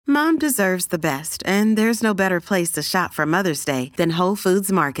Mom deserves the best, and there's no better place to shop for Mother's Day than Whole Foods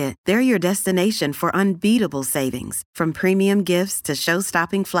Market. They're your destination for unbeatable savings, from premium gifts to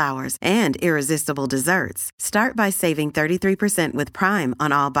show-stopping flowers and irresistible desserts. Start by saving 33% with Prime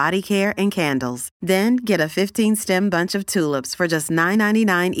on all body care and candles. Then get a 15-stem bunch of tulips for just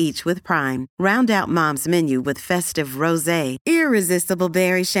 $9.99 each with Prime. Round out Mom's menu with festive rosé, irresistible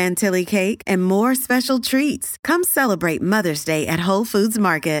berry chantilly cake, and more special treats. Come celebrate Mother's Day at Whole Foods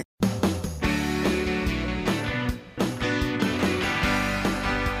Market.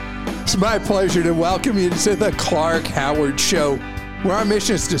 It's my pleasure to welcome you to the Clark Howard Show, where our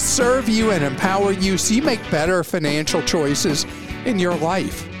mission is to serve you and empower you so you make better financial choices in your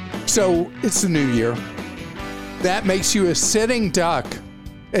life. So it's the new year. That makes you a sitting duck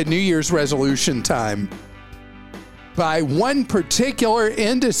at New Year's resolution time. By one particular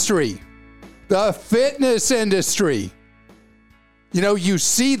industry, the fitness industry. You know, you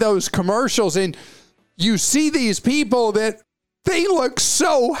see those commercials and you see these people that they look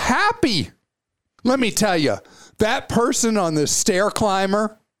so happy. Let me tell you, that person on the stair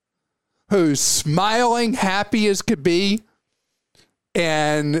climber who's smiling, happy as could be,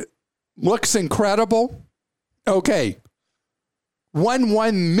 and looks incredible. Okay,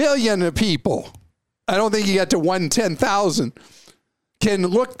 1 million of people. I don't think you got to 10,000 can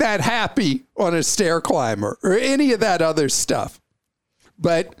look that happy on a stair climber or any of that other stuff.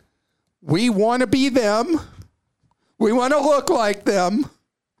 But we want to be them. We want to look like them.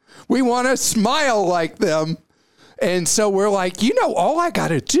 We want to smile like them. And so we're like, you know, all I got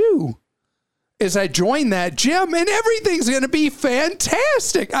to do is I join that gym and everything's going to be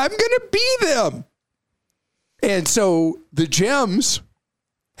fantastic. I'm going to be them. And so the gyms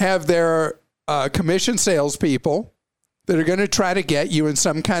have their commission salespeople that are going to try to get you in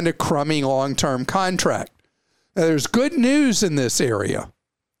some kind of crummy long-term contract. Now, there's good news in this area.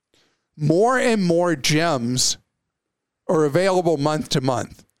 More and more gyms are available month to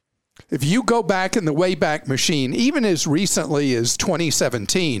month. If you go back in the Wayback Machine, even as recently as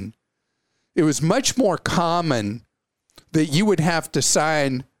 2017, it was much more common that you would have to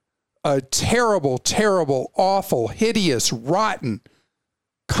sign a terrible, terrible, awful, hideous, rotten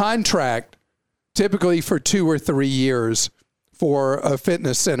contract, typically for 2 or 3 years for a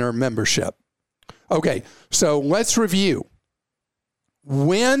fitness center membership. Okay, so let's review.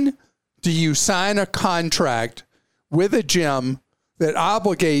 When do you sign a contract with a gym that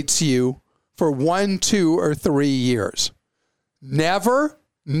obligates you for 1, 2, or 3 years? Never,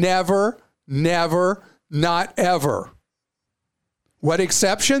 never, never, not ever. What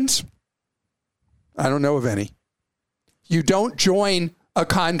exceptions? I don't know of any. You don't join a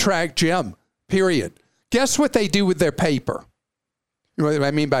contract gym, period. Guess what they do with their paper? You know what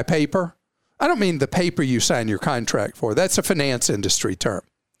I mean by paper? I don't mean the paper you sign your contract for. That's a finance industry term.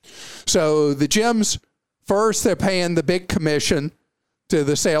 So the gyms, first, they're paying the big commission to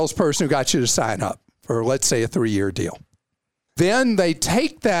the salesperson who got you to sign up for, let's say, a 3-year deal. Then they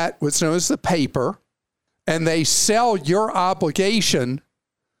take that, what's known as the paper, and they sell your obligation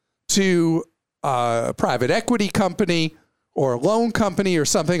to a private equity company or a loan company or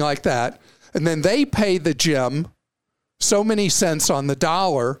something like that. And then they pay the gym so many cents on the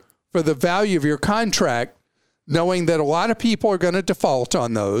dollar for the value of your contract, knowing that a lot of people are going to default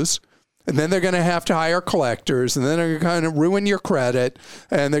on those. And then they're going to have to hire collectors, and then they're going to ruin your credit,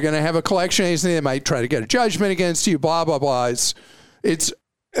 and they're going to have a collection agency that might try to get a judgment against you, blah, blah, blah. It's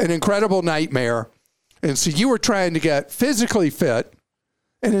an incredible nightmare. And so you were trying to get physically fit,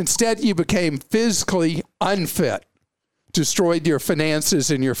 and instead you became physically unfit, destroyed your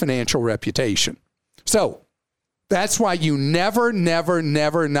finances and your financial reputation. So that's why you never, never,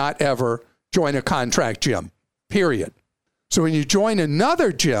 never, not ever join a contract gym, period. So when you join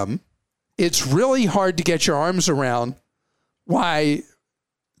another gym, it's really hard to get your arms around why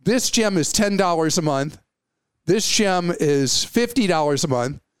this gym is $10 a month, this gym is $50 a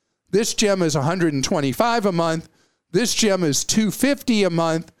month, this gym is $125 a month, this gym is $250 a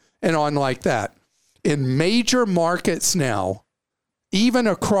month, and on like that. In major markets now, even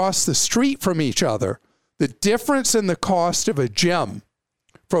across the street from each other, the difference in the cost of a gym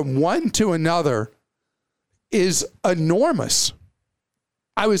from one to another is enormous.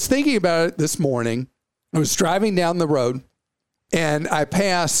 I was thinking about it this morning. I was driving down the road and I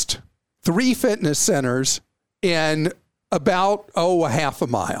passed 3 fitness centers in about, a half a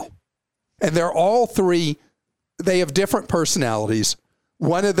mile. And they're all 3, they have different personalities.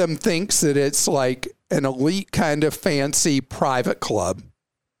 One of them thinks that it's like an elite kind of fancy private club.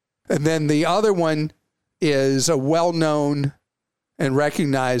 And then the other one is a well-known and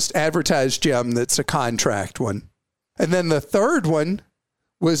recognized advertised gym that's a contract one. And then the third one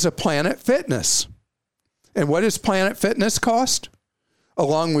was a Planet Fitness. And what does Planet Fitness cost?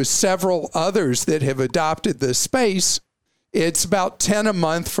 Along with several others that have adopted this space, it's about $10 a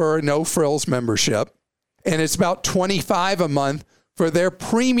month for a No Frills membership, and it's about $25 a month for their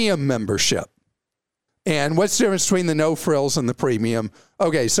premium membership. And what's the difference between the No Frills and the premium?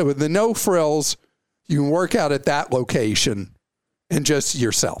 Okay, so with the No Frills, you can work out at that location and just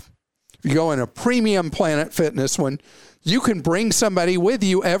yourself. If you go in a premium Planet Fitness one, you can bring somebody with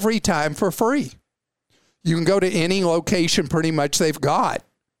you every time for free. You can go to any location pretty much they've got.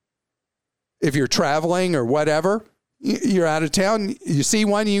 If you're traveling or whatever, you're out of town, you see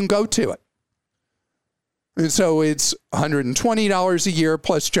one, you can go to it. And so it's $120 a year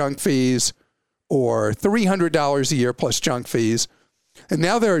plus junk fees, or $300 a year plus junk fees. And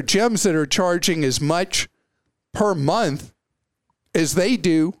now there are gyms that are charging as much per month as they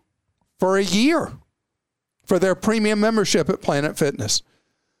do for a year for their premium membership at Planet Fitness.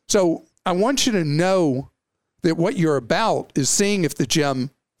 So I want you to know that what you're about is seeing if the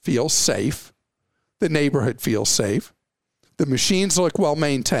gym feels safe, the neighborhood feels safe, the machines look well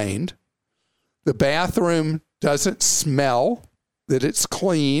maintained, the bathroom doesn't smell, that it's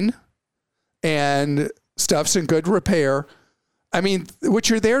clean, and stuff's in good repair. I mean, what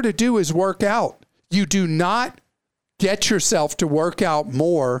you're there to do is work out. You do not get yourself to work out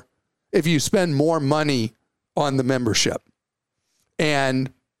more if you spend more money on the membership.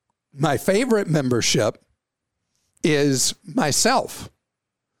 And my favorite membership is myself,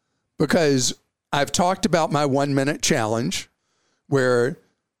 because I've talked about my 1 minute challenge, where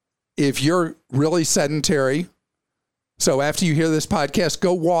if you're really sedentary, so after you hear this podcast,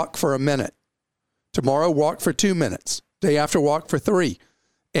 go walk for a minute. Tomorrow, walk for 2 minutes. Day after, walk for 3.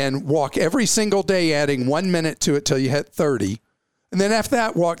 And walk every single day, adding 1 minute to it till you hit 30. And then after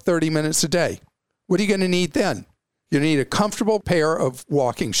that, walk 30 minutes a day. What are you going to need then? You need a comfortable pair of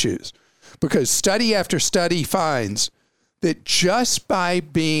walking shoes, because study after study finds that just by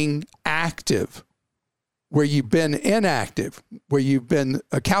being active, where you've been inactive, where you've been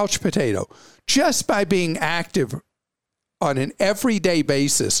a couch potato, just by being active on an everyday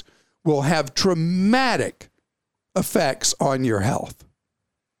basis will have dramatic effects on your health.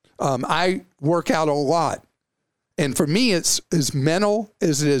 I work out a lot, and for me, it's as mental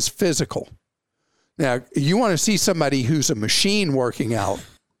as it is physical. Now, you want to see somebody who's a machine working out.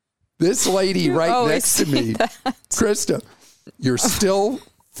 This lady right next to me, Krista, you're still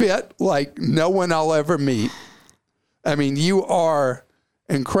fit like no one I'll ever meet. I mean, you are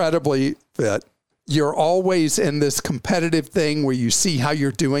incredibly fit. You're always in this competitive thing where you see how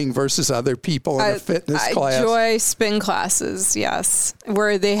you're doing versus other people in a fitness class. I enjoy spin classes, yes,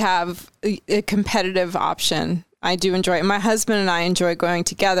 where they have a competitive option. I do enjoy it. My husband and I enjoy going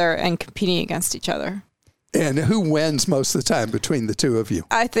together and competing against each other. And who wins most of the time between the two of you?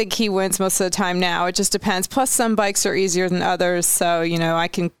 I think he wins most of the time now. It just depends. Plus, some bikes are easier than others, so you know I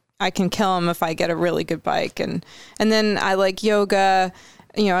can kill him if I get a really good bike. And then I like yoga.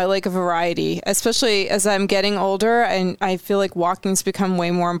 You know, I like a variety, especially as I'm getting older, and I feel like walking's become way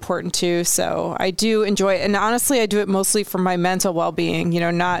more important too. So I do enjoy it. And honestly, I do it mostly for my mental well-being,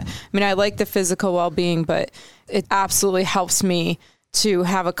 I like the physical well-being, but it absolutely helps me to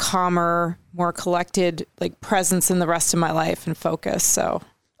have a calmer, more collected presence in the rest of my life and focus. So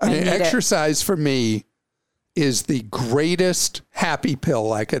exercise for me is the greatest happy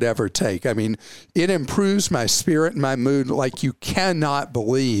pill I could ever take. I mean, it improves my spirit and my mood like you cannot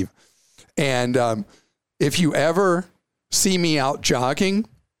believe. And if you ever see me out jogging,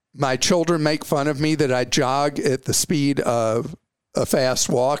 my children make fun of me that I jog at the speed of a fast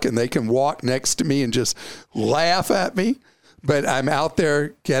walk, and they can walk next to me and just laugh at me. But I'm out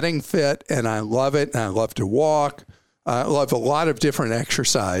there getting fit, and I love it, and I love to walk. I love a lot of different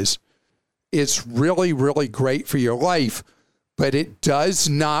exercise. It's really, really great for your life, but it does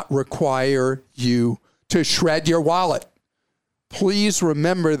not require you to shred your wallet. Please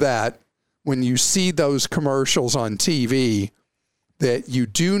remember that when you see those commercials on TV, that you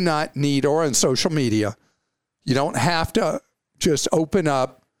do not need, or on social media, you don't have to just open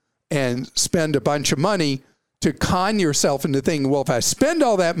up and spend a bunch of money to con yourself into thinking, well, if I spend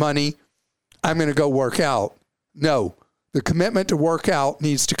all that money, I'm going to go work out. No. The commitment to work out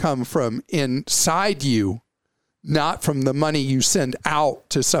needs to come from inside you, not from the money you send out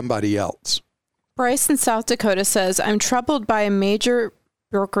to somebody else. Bryce in South Dakota says, I'm troubled by a major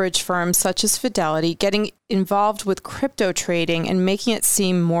brokerage firm such as Fidelity getting involved with crypto trading and making it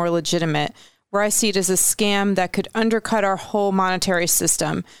seem more legitimate, where I see it as a scam that could undercut our whole monetary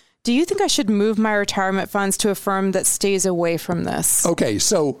system. Do you think I should move my retirement funds to a firm that stays away from this? Okay,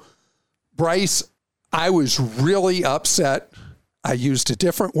 so Bryce, I was really upset I used a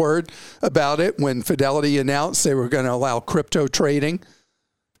different word about it when Fidelity announced they were going to allow crypto trading.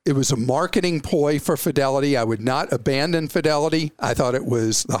 It was a marketing ploy for Fidelity. I would not abandon Fidelity. I thought it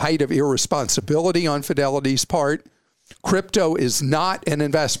was the height of irresponsibility on Fidelity's part. Crypto is not an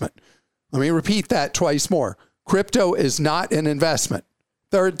investment. Let me repeat that twice more. Crypto is not an investment.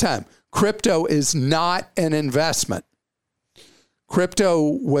 Third time. Crypto is not an investment. Crypto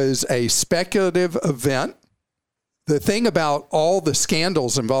was a speculative event. The thing about all the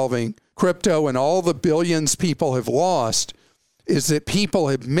scandals involving crypto and all the billions people have lost is that people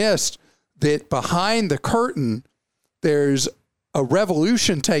have missed that behind the curtain, there's a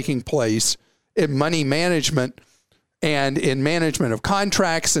revolution taking place in money management and in management of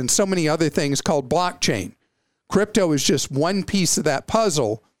contracts and so many other things called blockchain. Crypto is just one piece of that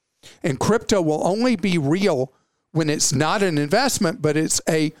puzzle, and crypto will only be real when it's not an investment, but it's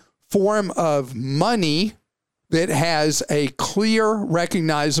a form of money that has a clear,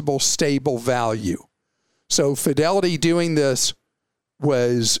 recognizable, stable value. So Fidelity doing this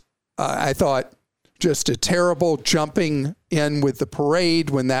was, I thought, just a terrible jumping in with the parade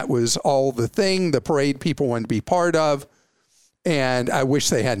when that was all the thing, the parade people wanted to be part of, and I wish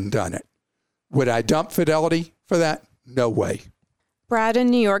they hadn't done it. Would I dump Fidelity for that? No way. Brad in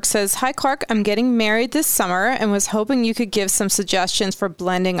New York says, "Hi, Clark. I'm getting married this summer and was hoping you could give some suggestions for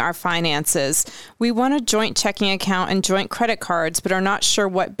blending our finances. We want a joint checking account and joint credit cards, but are not sure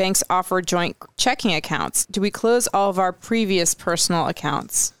what banks offer joint checking accounts. Do we close all of our previous personal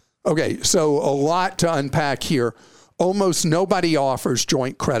accounts?" Okay, so a lot to unpack here. Almost nobody offers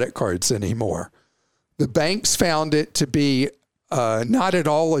joint credit cards anymore. The banks found it to be not at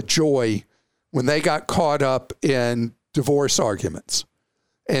all a joy when they got caught up in divorce arguments.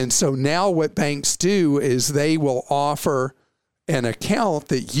 And so now what banks do is they will offer an account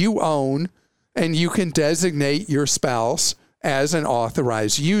that you own, and you can designate your spouse as an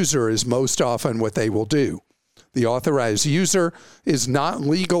authorized user is most often what they will do. The authorized user is not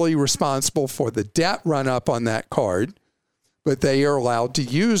legally responsible for the debt run up on that card, but they are allowed to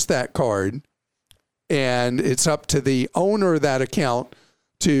use that card, and it's up to the owner of that account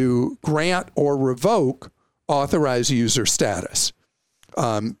to grant or revoke authorized user status.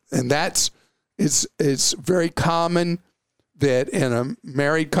 And it's very common that in a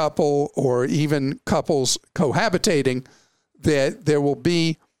married couple or even couples cohabitating, that there will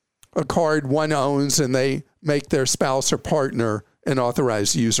be a card one owns and they make their spouse or partner an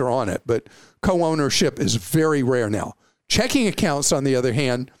authorized user on it. But co-ownership is very rare now. Checking accounts, on the other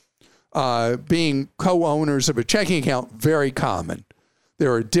hand, being co-owners of a checking account, very common.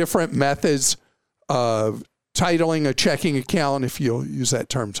 There are different methods of titling a checking account. If you'll use that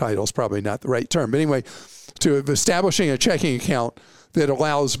term, title is probably not the right term. But anyway, to establishing a checking account that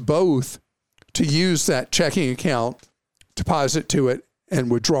allows both to use that checking account, deposit to it,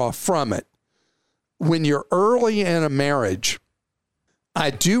 and withdraw from it. When you're early in a marriage, I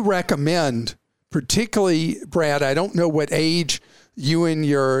do recommend, particularly, Brad, I don't know what age you and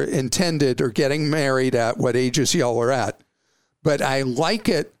your intended are getting married at, what ages y'all are at, but I like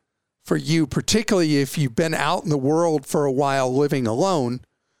it for you, particularly if you've been out in the world for a while living alone.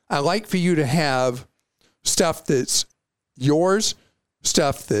 I like for you to have stuff that's yours,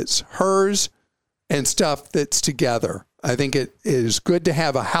 stuff that's hers, and stuff that's together. I think it is good to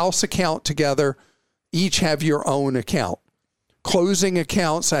have a house account together. Each have your own account. Closing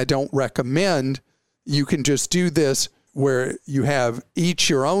accounts, I don't recommend. You can just do this where you have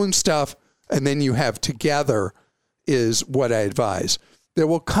each your own stuff and then you have together is what I advise. There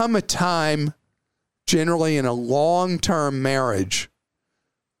will come a time, generally in a long-term marriage,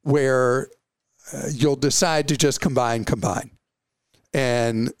 where you'll decide to just combine.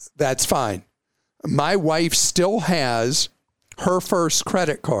 And that's fine. My wife still has her first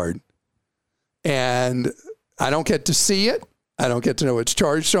credit card, and I don't get to see it. I don't get to know what's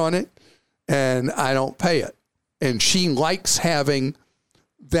charged on it, and I don't pay it. And she likes having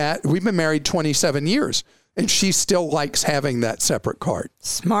that. We've been married 27 years. And she still likes having that separate card.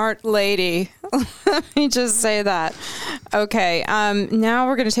 Smart lady. Let me just say that. Okay. Now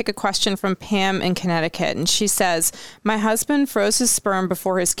we're going to take a question from Pam in Connecticut. And she says, "My husband froze his sperm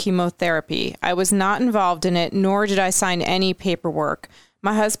before his chemotherapy. I was not involved in it, nor did I sign any paperwork.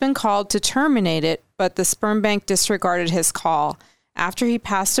 My husband called to terminate it, but the sperm bank disregarded his call. After he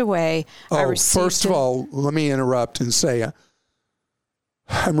passed away, I received..." First of all, let me interrupt and say,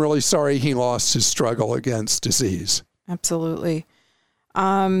 I'm really sorry he lost his struggle against disease. Absolutely.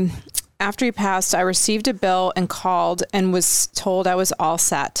 And After he passed, I received a bill and called and was told I was all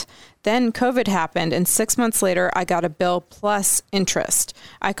set. Then COVID happened, and 6 months later, I got a bill plus interest.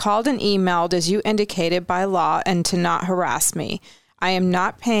 I called and emailed as you indicated by law and to not harass me. I am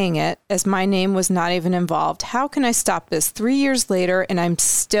not paying it as my name was not even involved. How can I stop this 3 years later and I'm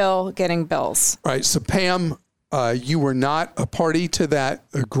still getting bills? Right. So, Pam, you were not a party to that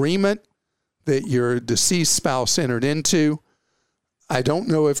agreement that your deceased spouse entered into. I don't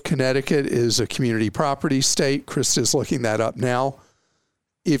know if Connecticut is a community property state. Krista's looking that up now.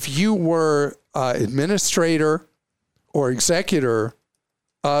 If you were administrator or executor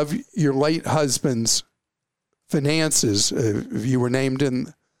of your late husband's finances, if you were named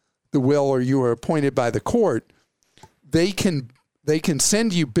in the will or you were appointed by the court, they can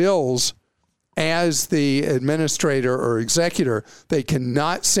send you bills as the administrator or executor. They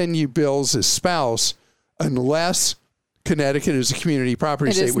cannot send you bills as spouse unless Connecticut is a community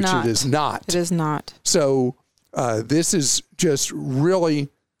property state, which it is not. It is not. So this is just really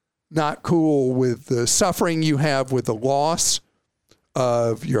not cool with the suffering you have with the loss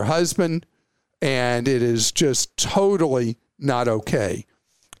of your husband, and it is just totally not okay.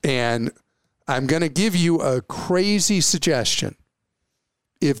 And I'm going to give you a crazy suggestion.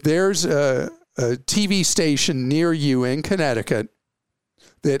 If there's a TV station near you in Connecticut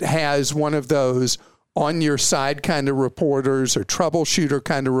that has one of those on your side kind of reporters or troubleshooter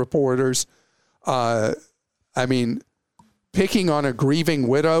kind of reporters, picking on a grieving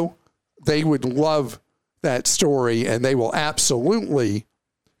widow, they would love that story, and they will absolutely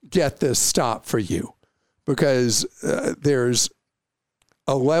get this stopped for you, because there's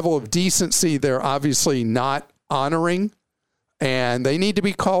a level of decency they're obviously not honoring, and they need to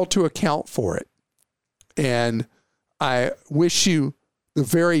be called to account for it. And I wish you the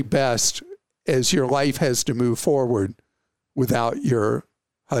very best as your life has to move forward without your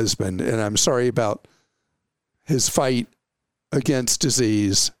husband. And I'm sorry about his fight against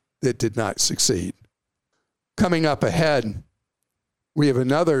disease that did not succeed. Coming up ahead, we have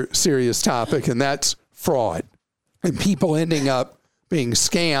another serious topic, and that's fraud and people ending up being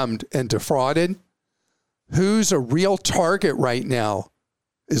scammed and defrauded. Who's a real target right now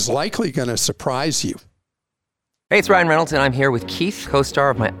is likely going to surprise you. Hey, it's Ryan Reynolds, and I'm here with Keith, co-star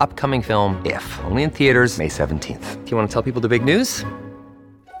of my upcoming film, If, only in theaters May 17th. Do you want to tell people the big news?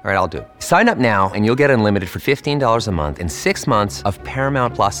 All right, I'll do it. Sign up now and you'll get unlimited for $15 a month and 6 months of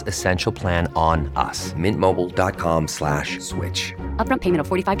Paramount Plus Essential Plan on us. MintMobile.com/switch. Upfront payment of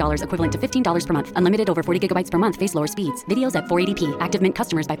 $45 equivalent to $15 per month. Unlimited over 40 gigabytes per month. Face lower speeds. Videos at 480p. Active Mint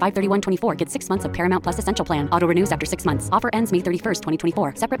customers by 531.24 get 6 months of Paramount Plus Essential Plan. Auto renews after 6 months. Offer ends May 31st,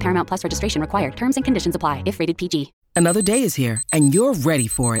 2024. Separate Paramount Plus registration required. Terms and conditions apply if rated PG. Another day is here and you're ready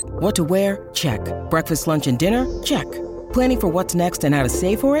for it. What to wear? Check. Breakfast, lunch, and dinner? Check. Planning for what's next and how to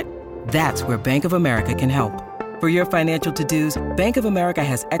save for it? That's where Bank of America can help. For your financial to-dos, Bank of America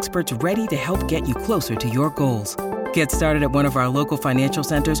has experts ready to help get you closer to your goals. Get started at one of our local financial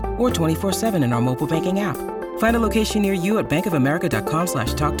centers or 24/7 in our mobile banking app. Find a location near you at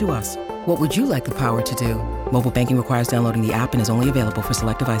bankofamerica.com/talktous. What would you like the power to do? Mobile banking requires downloading the app and is only available for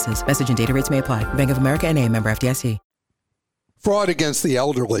select devices. Message and data rates may apply. Bank of America NA, member FDIC. Fraud against the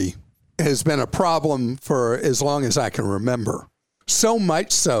elderly has been a problem for as long as I can remember. So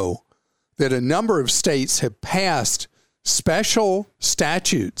much so that a number of states have passed special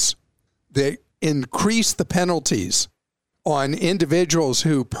statutes that increase the penalties on individuals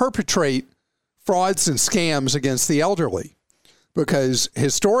who perpetrate frauds and scams against the elderly, because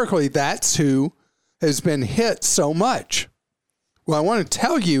historically that's who has been hit so much. Well, I want to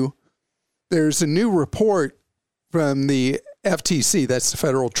tell you, there's a new report from the FTC, that's the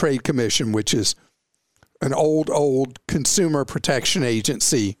Federal Trade Commission, which is an old consumer protection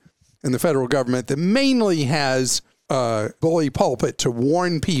agency in the federal government that mainly has a bully pulpit to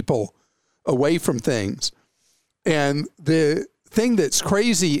warn people away from things. And the thing that's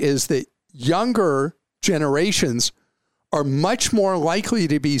crazy is that younger generations are much more likely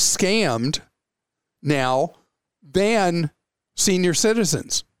to be scammed now than senior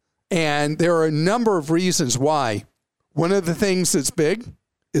citizens. And there are a number of reasons why. One of the things that's big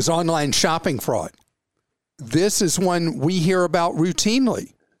is online shopping fraud. This is one we hear about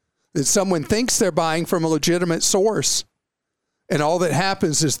routinely, that someone thinks they're buying from a legitimate source, and all that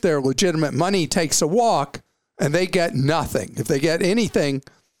happens is their legitimate money takes a walk and they get nothing. If they get anything,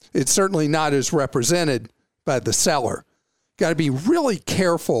 it's certainly not as represented by the seller. Got to be really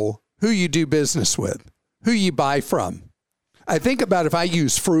careful who you do business with, who you buy from. I think about if I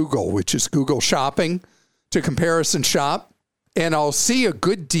use Frugal, which is Google Shopping, to comparison shop, and I'll see a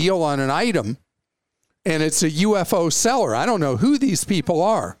good deal on an item, and it's a UFO seller. I don't know who these people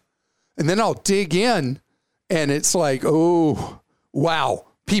are. And then I'll dig in and it's like, oh, wow,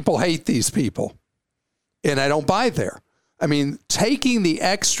 people hate these people. And I don't buy there. I mean, taking the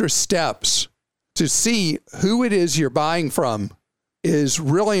extra steps to see who it is you're buying from is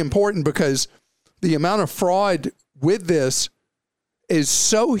really important, because the amount of fraud with this is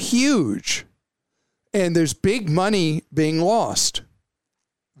so huge and there's big money being lost.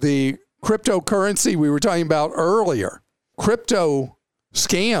 The cryptocurrency we were talking about earlier, crypto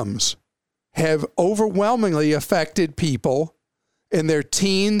scams have overwhelmingly affected people in their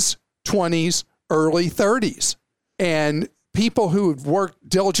teens, 20s, early 30s. And people who have worked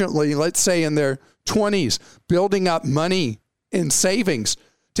diligently, let's say in their 20s, building up money in savings,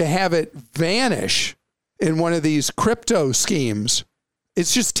 to have it vanish in one of these crypto schemes,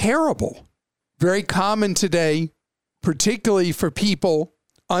 it's just terrible. Very common today, particularly for people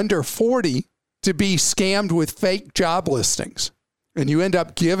under 40, to be scammed with fake job listings. And you end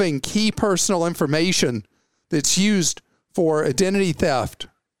up giving key personal information that's used for identity theft,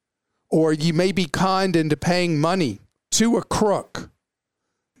 or you may be conned into paying money to a crook.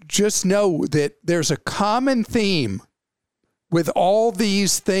 Just know that there's a common theme with all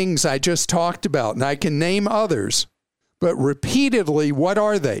these things I just talked about, and I can name others, but repeatedly, what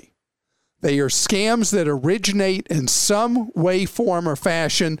are they? They are scams that originate in some way, form, or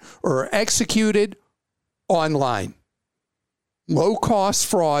fashion, or are executed online. Low-cost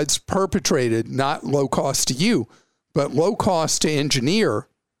frauds perpetrated, not low cost to you, but low cost to engineer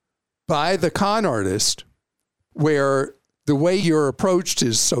by the con artist, where the way you're approached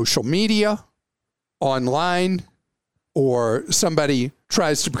is social media, online, or somebody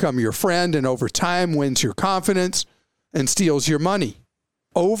tries to become your friend and over time wins your confidence and steals your money.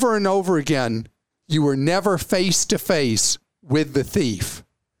 Over and over again, you were never face to face with the thief.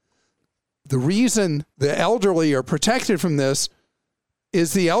 The reason the elderly are protected from this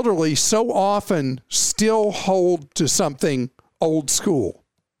is the elderly so often still hold to something old school.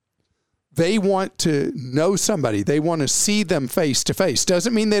 They want to know somebody. They want to see them face to face.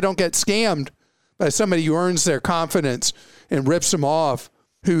 Doesn't mean they don't get scammed by somebody who earns their confidence and rips them off,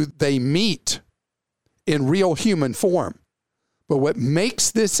 who they meet in real human form. But what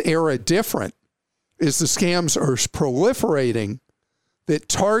makes this era different is the scams are proliferating that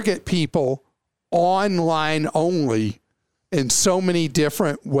target people online only in so many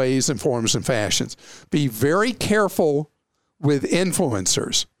different ways and forms and fashions. Be very careful with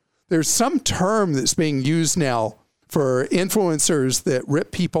influencers. There's some term that's being used now for influencers that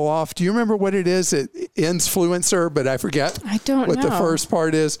rip people off. Do you remember what it is? It ends fluencer, but I forget what the first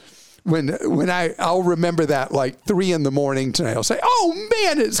part is. When I'll remember that like 3 a.m. tonight, I'll say, oh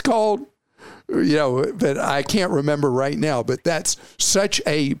man, it's called, but I can't remember right now. But that's such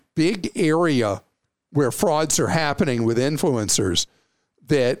a big area where frauds are happening with influencers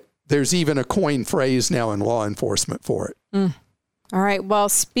that there's even a coined phrase now in law enforcement for it. Mm. All right. Well,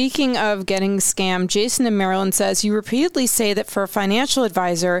 speaking of getting scammed, Jason in Maryland says, you repeatedly say that for a financial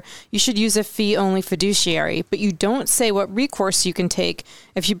advisor, you should use a fee-only fiduciary, but you don't say what recourse you can take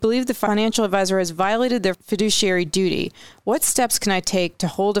if you believe the financial advisor has violated their fiduciary duty. What steps can I take to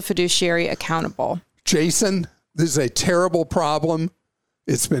hold a fiduciary accountable? Jason, this is a terrible problem.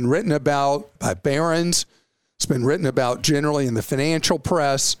 It's been written about by Barron's. It's been written about generally in the financial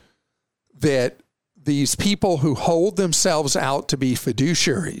press that these people who hold themselves out to be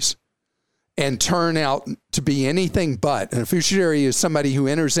fiduciaries and turn out to be anything but. And a fiduciary is somebody who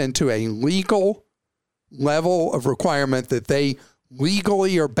enters into a legal level of requirement that they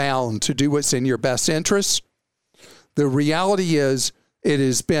legally are bound to do what's in your best interest. The reality is it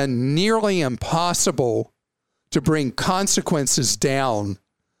has been nearly impossible to bring consequences down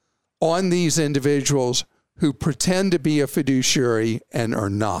on these individuals who pretend to be a fiduciary and are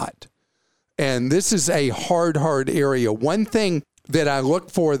not. And this is a hard area. One thing that I look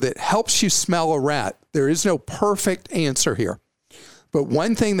for that helps you smell a rat, there is no perfect answer here, but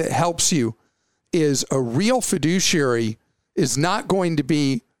one thing that helps you is a real fiduciary is not going to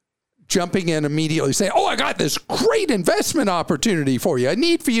be jumping in immediately saying, oh, I got this great investment opportunity for you. I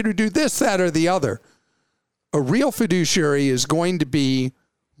need for you to do this, that, or the other. A real fiduciary is going to be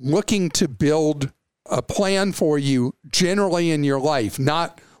looking to build a plan for you generally in your life,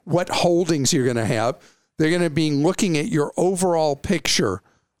 not what holdings you're going to have. They're going to be looking at your overall picture,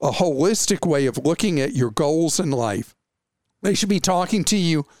 a holistic way of looking at your goals in life. They should be talking to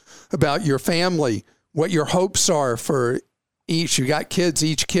you about your family, what your hopes are for each. You got kids,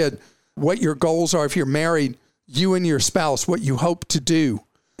 each kid, what your goals are. If you're married, you and your spouse, what you hope to do.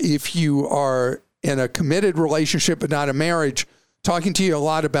 If you are in a committed relationship but not a marriage, talking to you a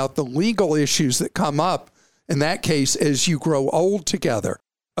lot about the legal issues that come up in that case as you grow old together.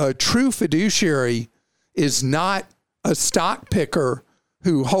 a true fiduciary is not a stock picker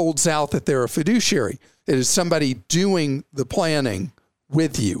who holds out that they're a fiduciary. It is somebody doing the planning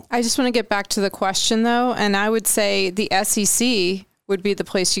with you. I just want to get back to the question, though, and I would say the SEC would be the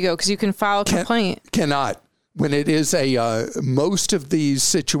place you go because you can file a complaint. Cannot. When it is most of these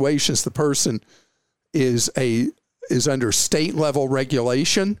situations, the person is under state level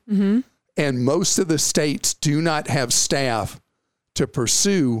regulation, and most of the states do not have staff to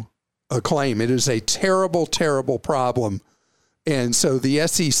pursue a claim. It is a terrible, terrible problem. And so the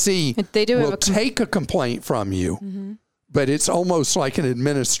SEC will take a complaint from you, but it's almost like an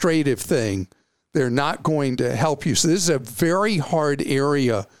administrative thing. They're not going to help you. So this is a very hard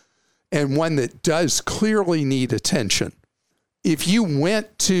area and one that does clearly need attention. If you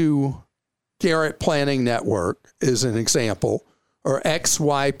went to Garrett Planning Network, as an example, or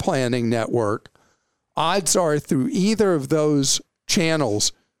XY Planning Network, odds are through either of those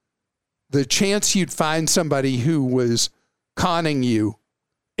channels, the chance you'd find somebody who was conning you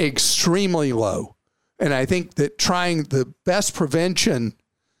extremely low. And I think that trying the best prevention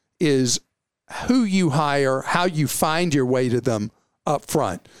is who you hire, how you find your way to them up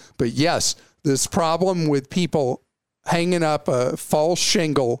front. But yes, this problem with people hanging up a false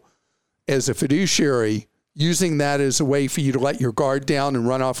shingle as a fiduciary, using that as a way for you to let your guard down and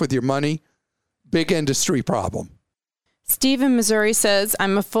run off with your money, big industry problem. Steve in Missouri says,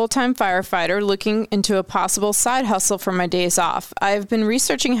 I'm a full-time firefighter looking into a possible side hustle for my days off. I have been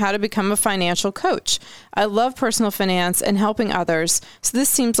researching how to become a financial coach. I love personal finance and helping others, so this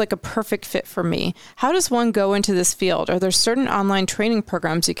seems like a perfect fit for me. How does one go into this field? Are there certain online training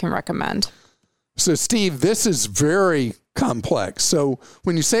programs you can recommend? So, Steve, this is very complex. So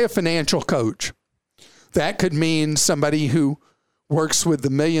when you say a financial coach, that could mean somebody who works with the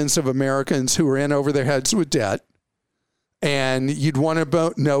millions of Americans who are in over their heads with debt. And you'd want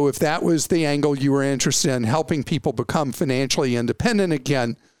to know if that was the angle you were interested in, helping people become financially independent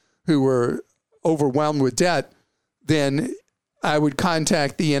again, who were overwhelmed with debt, then I would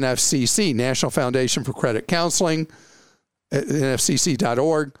contact the NFCC, National Foundation for Credit Counseling, at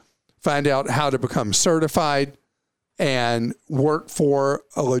nfcc.org, find out how to become certified and work for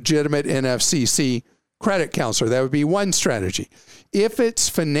a legitimate NFCC credit counselor. That would be one strategy. If it's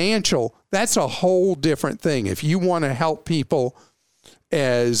financial, that's a whole different thing. If you want to help people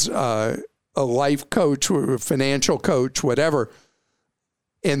as a life coach or a financial coach, whatever,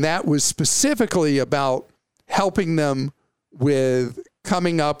 and that was specifically about helping them with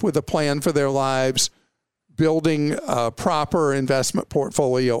coming up with a plan for their lives, building a proper investment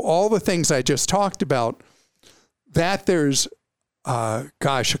portfolio, all the things I just talked about, that there's, a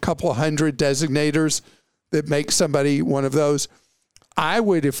couple of hundred designators that make somebody one of those. I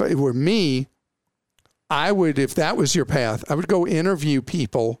would, if it were me, if that was your path, I would go interview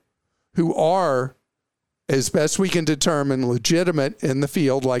people who are, as best we can determine, legitimate in the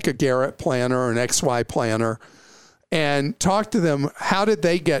field, like a Garrett planner or an XY planner, and talk to them. How did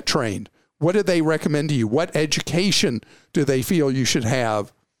they get trained? What did they recommend to you? What education do they feel you should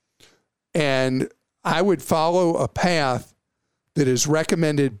have? And I would follow a path that is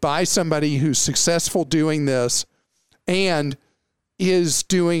recommended by somebody who's successful doing this and is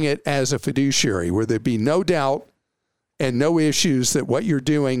doing it as a fiduciary, where there'd be no doubt and no issues that what you're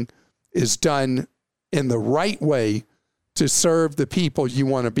doing is done in the right way to serve the people you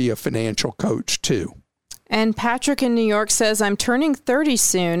want to be a financial coach to. And Patrick in New York says, I'm turning 30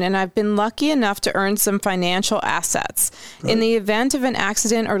 soon, and I've been lucky enough to earn some financial assets. Right. In the event of an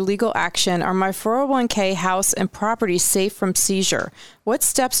accident or legal action, are my 401k, house, and property safe from seizure? What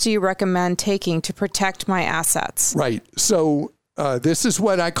steps do you recommend taking to protect my assets? Right. So this is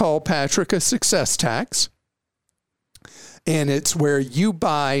what I call, Patrick, a success tax. And it's where you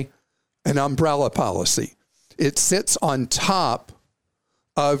buy an umbrella policy. It sits on top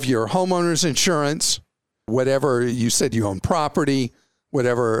of your homeowner's insurance, whatever you said you own property,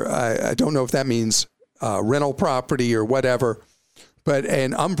 whatever. I don't know if that means rental property or whatever, but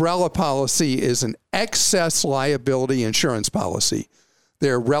an umbrella policy is an excess liability insurance policy.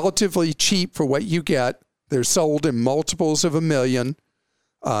 They're relatively cheap for what you get. They're sold in multiples of $1 million,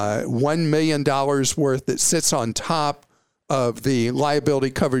 $1 million worth that sits on top of the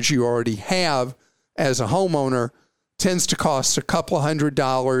liability coverage you already have as a homeowner, tends to cost a couple of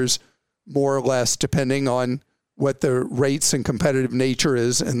 $100 more or less, depending on what the rates and competitive nature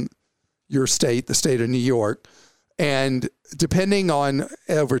is in your state, the state of New York. And depending on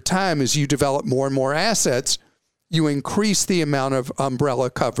over time, as you develop more and more assets, you increase the amount of umbrella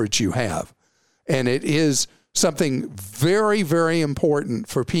coverage you have. And it is something very, very important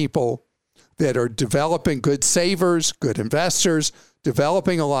for people that are developing good savers, good investors,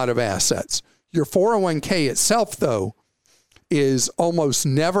 developing a lot of assets. Your 401k itself, though, is almost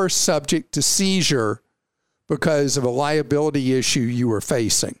never subject to seizure because of a liability issue you are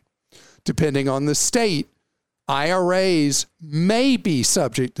facing. Depending on the state, IRAs may be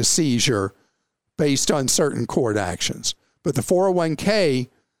subject to seizure based on certain court actions. But the 401k,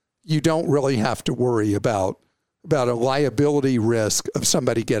 you don't really have to worry about a liability risk of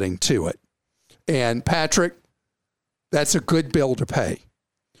somebody getting to it. And Patrick, that's a good bill to pay,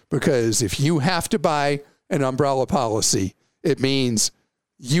 because if you have to buy an umbrella policy, it means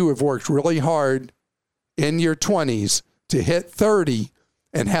you have worked really hard in your 20s to hit 30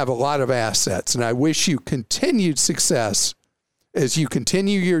 and have a lot of assets. And I wish you continued success as you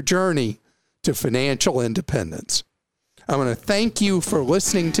continue your journey to financial independence. I want to thank you for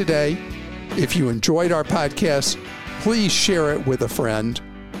listening today. If you enjoyed our podcast, please share it with a friend.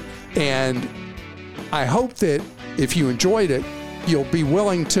 And I hope that if you enjoyed it, you'll be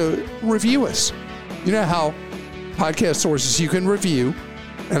willing to review us. You know how podcast sources you can review,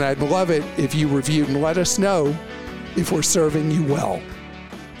 and I'd love it if you reviewed and let us know if we're serving you well.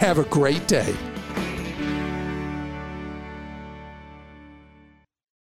 Have a great day.